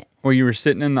fulfillment. Well, you were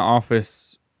sitting in the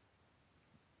office.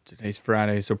 Today's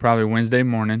Friday, so probably Wednesday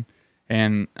morning.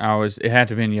 And it had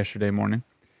to have been yesterday morning.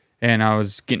 And I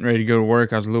was getting ready to go to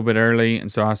work. I was a little bit early.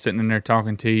 And so I was sitting in there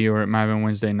talking to you, or it might have been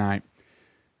Wednesday night.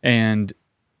 And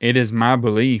it is my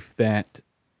belief that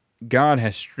God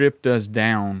has stripped us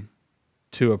down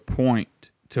to a point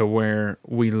to where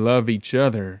we love each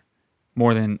other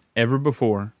more than ever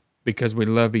before, because we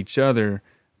love each other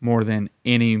more than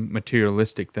any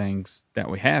materialistic things that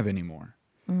we have anymore,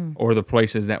 or the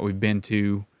places that we've been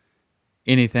to,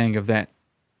 anything of that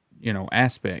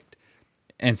aspect.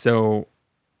 And so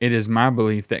it is my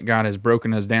belief that God has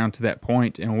broken us down to that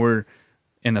point, and we're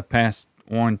in the past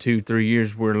 1, 2, 3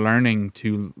 years, we're learning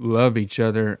to love each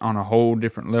other on a whole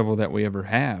different level that we ever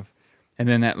have. And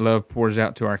then that love pours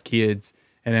out to our kids.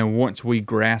 And then once we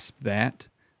grasp that,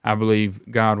 I believe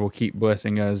God will keep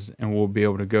blessing us, and we'll be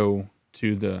able to go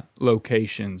to the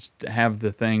locations to have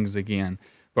the things again.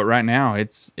 But right now,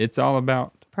 it's all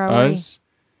about us,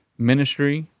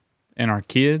 ministry, and our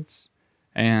kids,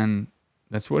 and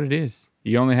that's what it is.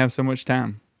 You only have so much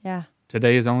time. Yeah.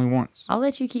 Today is only once. I'll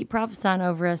let you keep prophesying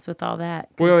over us with all that.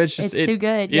 Well, it's just too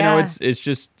good. It's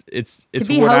what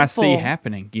hopeful. I see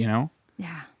happening.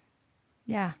 Yeah.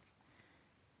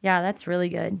 That's really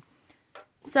good.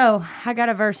 So I got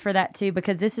a verse for that too,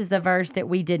 because this is the verse that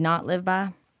we did not live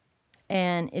by,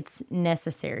 and it's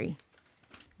necessary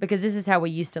because this is how we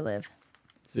used to live.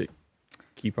 Is it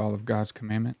keep all of God's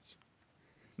commandments?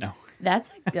 No. That's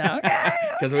okay.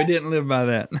 Because we didn't live by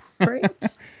that.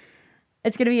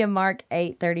 It's going to be in Mark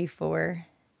 8:34.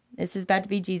 This is about to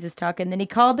be Jesus talking. Then he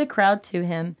called the crowd to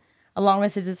him along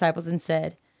with his disciples and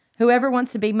said, "Whoever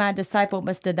wants to be my disciple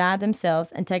must deny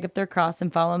themselves and take up their cross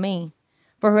and follow me.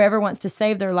 For whoever wants to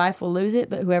save their life will lose it,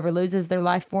 but whoever loses their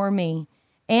life for me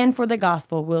and for the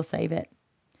gospel will save it.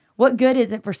 What good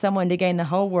is it for someone to gain the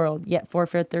whole world yet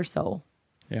forfeit their soul?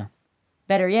 Yeah.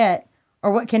 Better yet,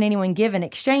 or what can anyone give in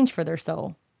exchange for their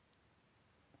soul?"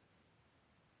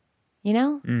 You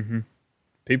know? Mm-hmm.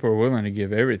 People are willing to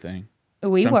give everything.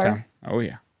 We were. Oh,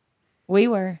 yeah. We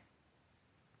were.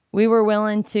 We were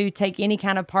willing to take any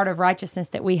kind of part of righteousness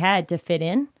that we had to fit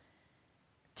in,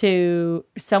 to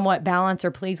somewhat balance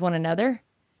or please one another,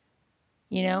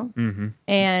 Mm-hmm.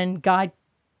 And God...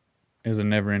 It was a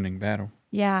never-ending battle.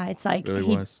 Yeah, it's like... It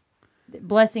really was.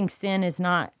 Blessing sin is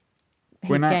not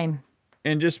his game.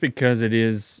 And just because it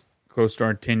is close to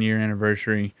our 10-year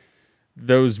anniversary,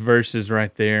 those verses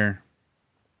right there,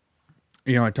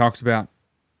 it talks about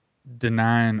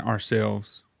denying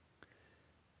ourselves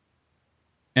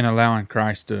and allowing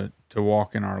Christ to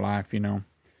walk in our life,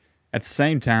 At the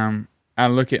same time, I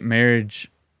look at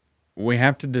marriage, we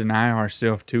have to deny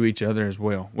ourselves to each other as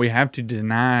well. We have to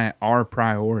deny our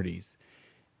priorities.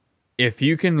 If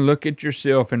you can look at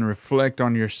yourself and reflect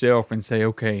on yourself and say,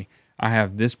 okay, I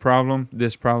have this problem, and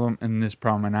this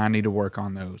problem, and I need to work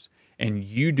on those. And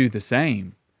you do the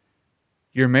same,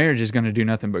 your marriage is going to do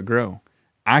nothing but grow.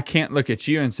 I can't look at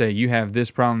you and say, you have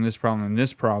this problem, and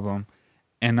this problem,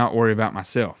 and not worry about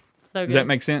myself. So Does that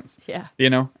make sense? Yeah.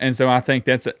 And so I think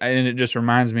and it just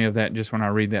reminds me of that just when I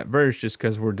read that verse, just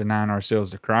because we're denying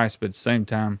ourselves to Christ, but at the same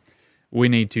time, we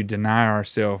need to deny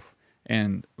ourselves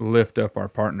and lift up our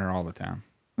partner all the time.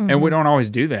 Mm-hmm. And we don't always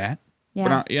do that.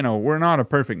 Yeah. We're not a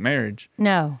perfect marriage.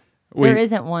 No, there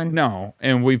isn't one. No,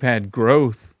 and we've had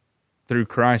growth through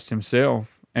Christ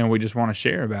himself, and we just want to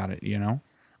share about it,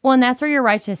 Well, and that's where your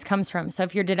righteousness comes from. So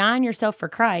if you're denying yourself for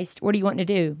Christ, what do you want to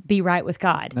do? Be right with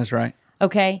God. That's right.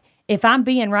 Okay? If I'm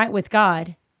being right with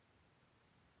God,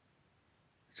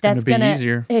 it's going to be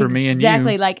easier for me and you.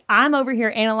 Exactly. Like I'm over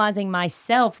here analyzing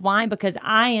myself. Why? Because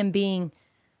I am being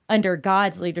under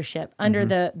God's leadership, under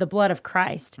the blood of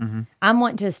Christ. Mm-hmm. I'm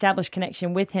wanting to establish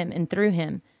connection with him and through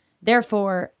him.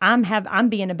 Therefore, I'm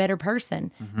being a better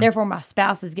person. Mm-hmm. Therefore, my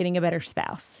spouse is getting a better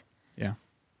spouse. Yeah.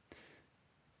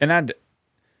 And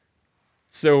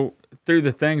so through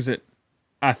the things that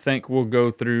I think we'll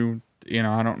go through,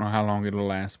 I don't know how long it'll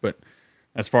last, but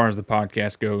as far as the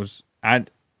podcast goes, I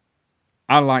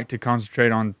like to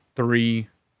concentrate on 3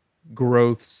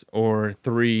 growths or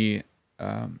 3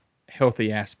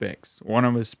 healthy aspects. One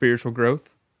of them is spiritual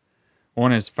growth,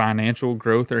 one is financial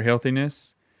growth or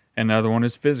healthiness, and the other one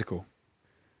is physical.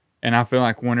 And I feel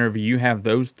like whenever you have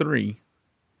those 3,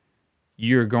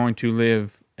 you're going to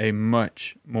live a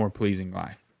much more pleasing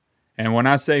life. And when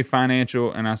I say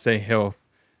financial and I say health,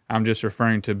 I'm just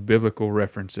referring to biblical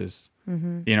references,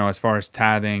 as far as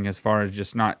tithing, as far as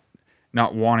just not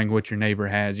wanting what your neighbor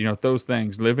has, those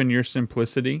things. Live in your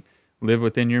simplicity, live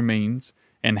within your means.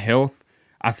 And health,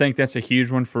 I think that's a huge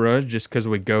one for us just because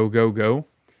we go.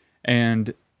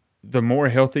 And the more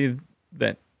healthy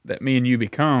that me and you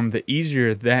become, the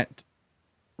easier that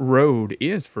road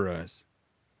is for us.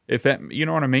 If that, you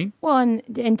know what I mean? Well,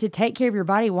 and to take care of your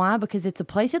body, why? Because it's a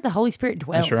place that the Holy Spirit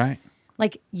dwells. That's right.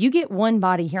 Like, you get one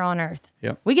body here on earth.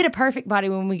 Yep. We get a perfect body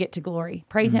when we get to glory.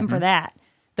 Praise him for that.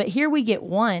 But here we get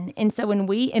one. And so when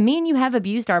me and you have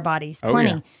abused our bodies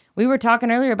plenty. Oh, yeah. We were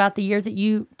talking earlier about the years that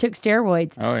you took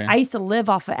steroids. Oh, yeah. I used to live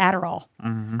off of Adderall.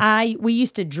 Mm-hmm. We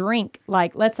used to drink,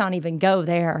 like, let's not even go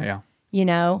there.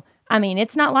 Yeah. I mean,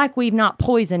 it's not like we've not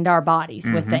poisoned our bodies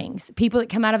with things. People that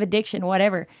come out of addiction,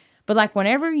 whatever. But like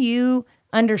whenever you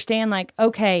understand, like,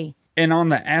 okay. And on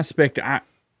the aspect,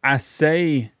 I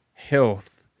say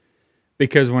health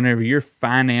because whenever your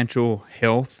financial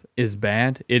health is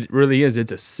bad, it really is.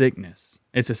 It's a sickness.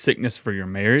 It's a sickness for your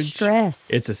marriage. Stress.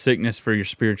 It's a sickness for your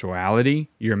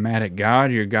spirituality. You're mad at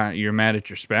God. You're mad at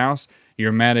your spouse.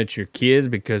 You're mad at your kids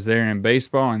because they're in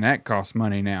baseball and that costs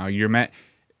money now. You're mad.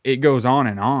 It goes on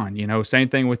and on. Same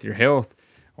thing with your health.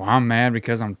 Well, I'm mad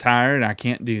because I'm tired. I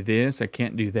can't do this. I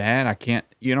can't do that. I can't.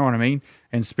 You know what I mean?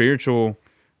 And spiritual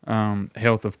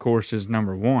health, of course, is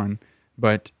number one.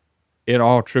 But it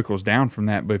all trickles down from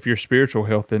that. But if your spiritual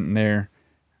health isn't there,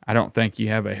 I don't think you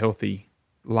have a healthy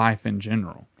life in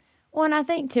general. Well, and I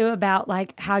think too about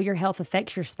like how your health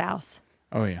affects your spouse.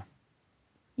 Oh yeah.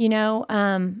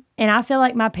 And I feel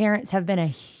like my parents have been a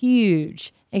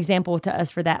huge example to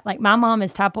us for that. Like my mom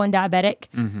is type 1 diabetic.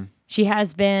 Mm-hmm. She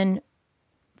has been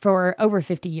for over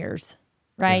 50 years,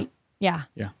 right? Yeah.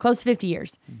 Close to 50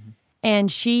 years. Mm-hmm.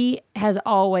 And she has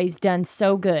always done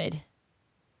so good.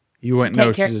 You wouldn't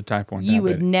know she's a type 1 diabetic. You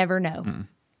would never know. Mm-mm.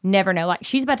 Never know. Like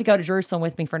she's about to go to Jerusalem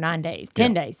with me for 9 days,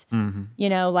 10 days.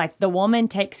 Mm-hmm. Like the woman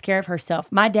takes care of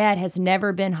herself. My dad has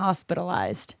never been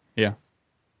hospitalized. Yeah.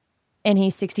 And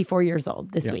he's 64 years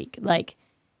old this week.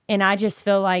 And I just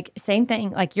feel like same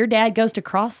thing. Like your dad goes to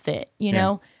CrossFit, you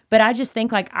know, but I just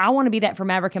think like I want to be that for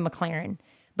Maverick and McLaren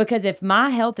because if my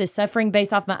health is suffering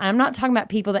based off I'm not talking about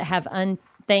people that have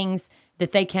things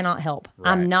that they cannot help.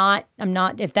 Right. I'm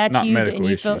not, if that's not you and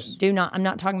you feel, issues. I'm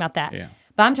not talking about that. Yeah.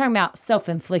 But I'm talking about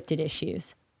self-inflicted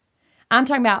issues. I'm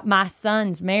talking about my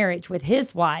son's marriage with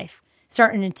his wife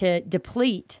starting to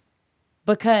deplete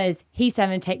because he's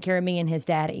having to take care of me and his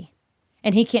daddy.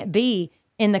 And he can't be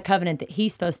in the covenant that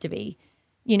he's supposed to be,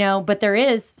 but there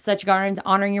is such gardens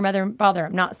honoring your mother and father.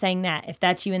 I'm not saying that if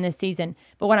that's you in this season.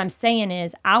 But what I'm saying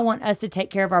is I want us to take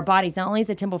care of our bodies, not only as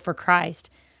a temple for Christ,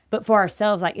 but for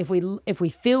ourselves. Like if we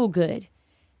feel good,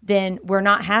 then we're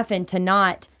not having to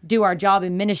not do our job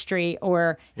in ministry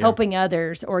or helping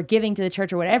others or giving to the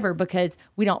church or whatever because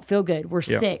we don't feel good. We're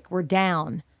sick. We're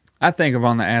down. I think of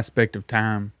on the aspect of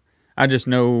time. I just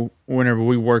know whenever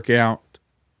we work out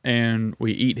and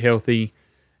we eat healthy,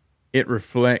 it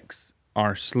reflects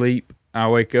our sleep. I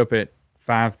wake up at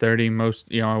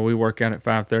 5:30. We work out at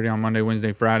 5:30 on Monday,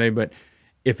 Wednesday, Friday. But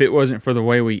if it wasn't for the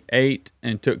way we ate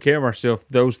and took care of ourselves,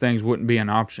 those things wouldn't be an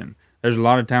option. There's a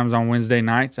lot of times on Wednesday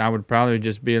nights I would probably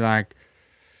just be like,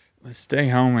 let's stay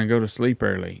home and go to sleep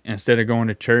early instead of going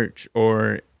to church.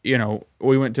 Or,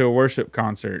 we went to a worship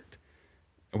concert.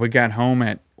 We got home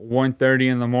at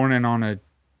 1:30 in the morning on a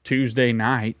Tuesday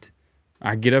night.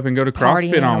 I get up and go to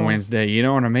CrossFit on Wednesday. You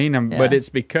know what I mean? But it's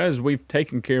because we've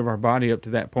taken care of our body up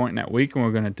to that point in that week and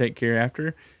we're going to take care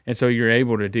after. And so you're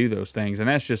able to do those things. And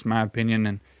that's just my opinion.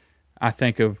 And I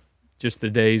think of just the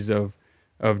days of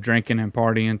drinking and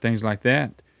partying, things like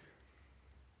that.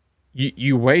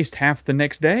 You waste half the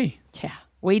next day. Yeah,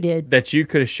 we did. That you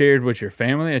could have shared with your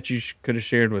family, that you could have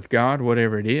shared with God,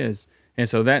 whatever it is. And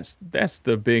so that's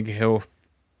the big health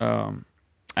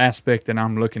aspect that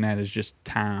I'm looking at is just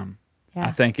time. Yeah.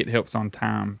 I think it helps on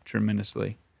time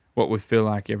tremendously, what we feel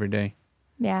like every day.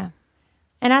 Yeah.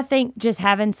 And I think just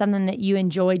having something that you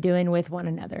enjoy doing with one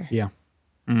another. Yeah.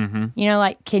 Mm-hmm.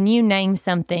 Like, can you name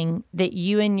something that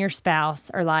you and your spouse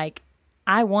are like,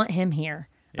 I want him here,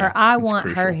 or I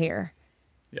want her here?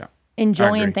 Yeah.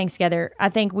 Enjoying things together. I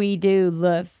think we do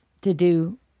love to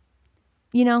do,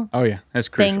 Oh, yeah. That's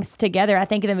crucial. Things together. I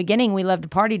think in the beginning we love to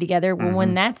party together. Well,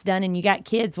 when that's done and you got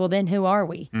kids, well, then who are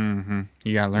we? Mm-hmm.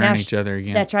 You got to learn each other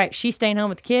again. That's right. She's staying home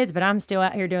with the kids, but I'm still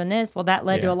out here doing this. Well, that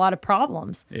led to a lot of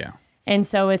problems. Yeah. And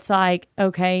so it's like,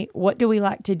 okay, what do we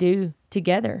like to do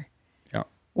together? Yeah.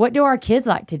 What do our kids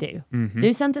like to do? Mm-hmm.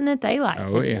 Do something that they like to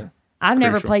do. Yeah. I've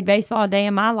never played baseball a day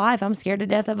in my life. I'm scared to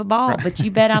death of a ball, but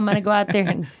you bet I'm going to go out there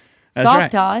and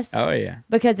soft toss. Oh, yeah.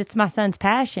 Because it's my son's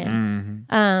passion.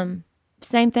 Mm-hmm.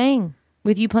 Same thing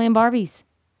with you playing Barbies.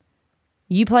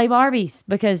 You play Barbies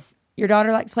because your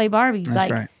daughter likes to play Barbies.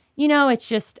 That's right. It's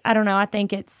just, I don't know. I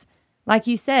think it's, like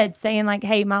you said, saying like,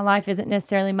 hey, my life isn't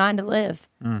necessarily mine to live.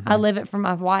 Mm-hmm. I live it for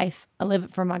my wife. I live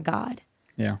it for my God.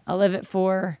 Yeah. I live it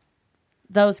for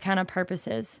those kind of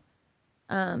purposes.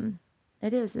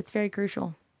 It is. It's very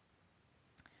crucial.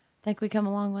 I think we come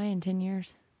a long way in 10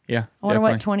 years. Yeah, I wonder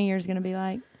what 20 years is going to be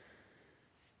like.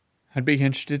 I'd be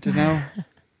interested to know.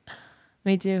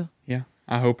 Me too. Yeah.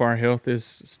 I hope our health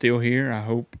is still here. I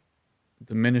hope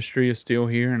the ministry is still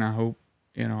here. And I hope,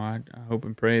 I hope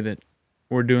and pray that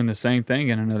we're doing the same thing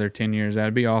in another 10 years.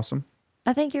 That'd be awesome.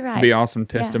 I think you're right. It'd be awesome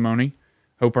testimony.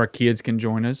 Yeah. Hope our kids can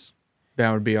join us.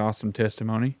 That would be awesome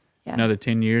testimony. Yeah. Another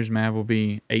 10 years, Mav will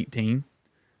be 18.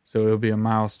 So it'll be a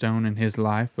milestone in his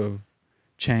life of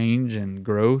change and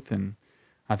growth. And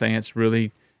I think it's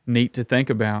really neat to think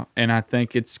about. And I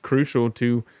think it's crucial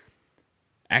to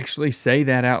actually say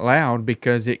that out loud,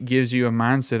 because it gives you a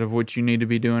mindset of what you need to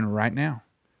be doing right now.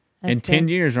 That's In 10 good.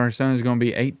 years, our son is going to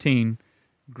be 18,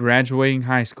 graduating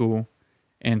high school,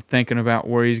 and thinking about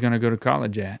where he's going to go to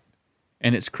college at.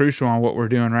 And it's crucial on what we're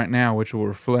doing right now, which will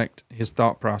reflect his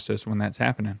thought process when that's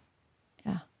happening.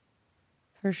 Yeah,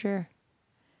 for sure.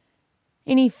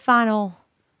 Anything?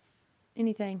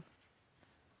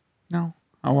 No.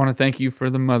 I want to thank you for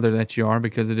the mother that you are,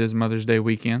 because it is Mother's Day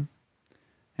weekend.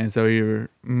 And so your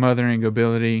mothering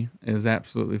ability is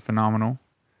absolutely phenomenal.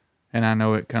 And I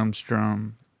know it comes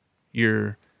from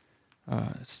your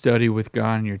study with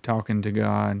God, and you're talking to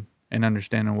God and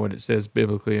understanding what it says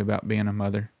biblically about being a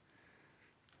mother.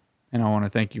 And I want to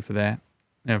thank you for that.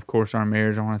 And of course, our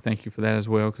marriage, I want to thank you for that as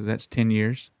well, because that's 10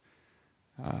 years.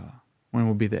 When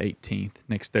will be the 18th?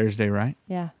 Next Thursday, right?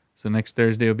 Yeah. So next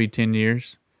Thursday will be 10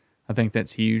 years. I think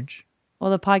that's huge.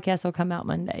 Well, the podcast will come out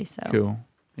Monday, so. Cool.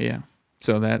 Yeah.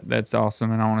 So that's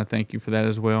awesome, and I want to thank you for that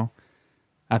as well.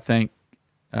 I think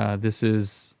this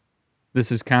is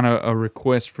kind of a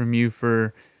request from you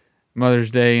for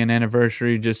Mother's Day and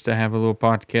anniversary, just to have a little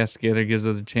podcast together. It gives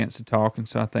us a chance to talk, and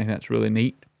so I think that's really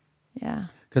neat. Yeah.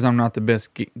 Because I'm not the best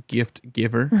gift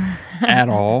giver at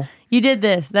all. You did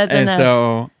this. That's and enough.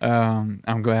 so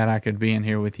I'm glad I could be in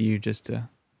here with you just to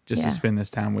spend this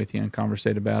time with you and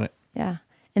conversate about it. Yeah.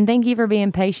 And thank you for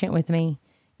being patient with me.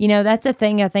 You know, that's the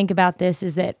thing I think about this,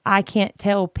 is that I can't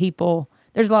tell people.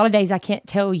 There's a lot of days I can't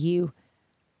tell you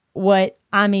what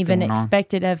I'm even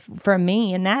expected of from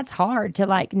me. And that's hard to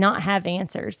like not have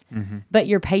answers. Mm-hmm. But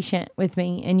you're patient with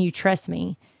me and you trust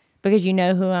me, because you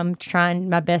know who I'm trying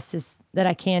my best that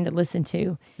I can to listen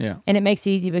to. Yeah. And it makes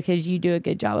it easy because you do a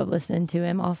good job of listening to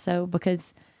him also,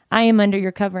 because I am under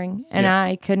your covering, and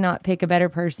I could not pick a better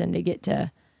person to get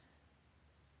to.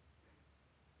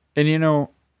 And you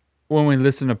know, when we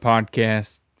listen to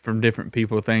podcasts from different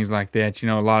people, things like that, you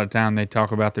know, a lot of time they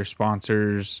talk about their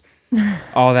sponsors,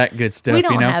 all that good stuff. We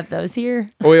don't you know? have those here.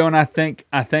 Well, and I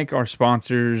think our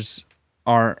sponsors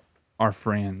are our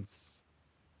friends.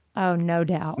 Oh, no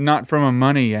doubt. Not from a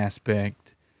money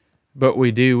aspect, but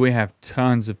we have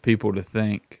tons of people to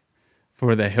thank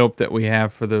for the help that we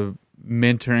have, for the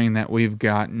mentoring that we've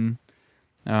gotten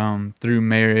through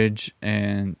marriage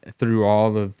and through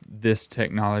all of this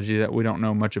technology that we don't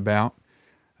know much about.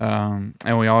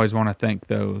 And we always want to thank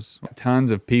those.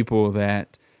 Tons of people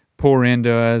that pour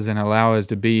into us and allow us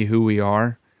to be who we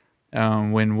are,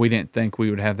 when we didn't think we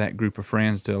would have that group of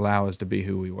friends to allow us to be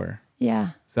who we were.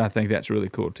 Yeah. So I think that's really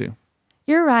cool too.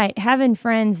 You're right. Having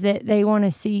friends that they want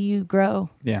to see you grow.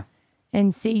 Yeah.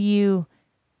 And see you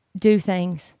do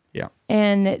things. Yeah.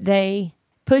 And that they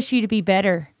push you to be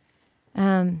better.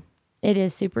 It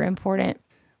is super important.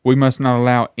 We must not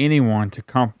allow anyone to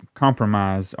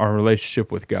compromise our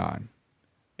relationship with God.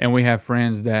 And we have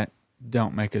friends that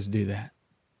don't make us do that.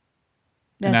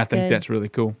 And I think that's really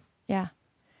cool. Yeah.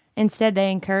 Instead,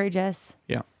 they encourage us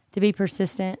to be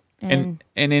persistent. And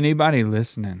anybody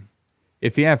listening,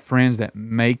 if you have friends that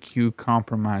make you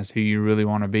compromise who you really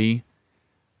want to be,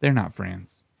 they're not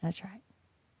friends. That's right.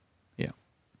 Yeah.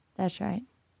 That's right.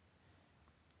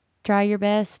 Try your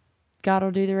best. God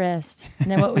will do the rest. And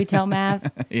then what we tell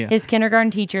Mav, his kindergarten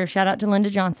teacher, shout out to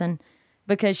Linda Johnson,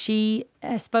 because she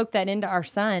spoke that into our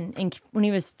son. And when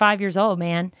he was 5 years old,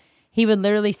 man, he would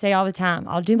literally say all the time,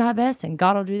 I'll do my best and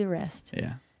God will do the rest.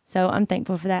 Yeah. So I'm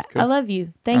thankful for that. Cool. I love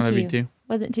you. Thank you. I love you too.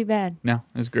 Wasn't too bad. No,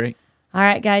 it was great. All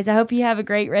right, guys. I hope you have a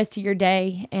great rest of your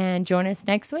day and join us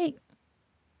next week.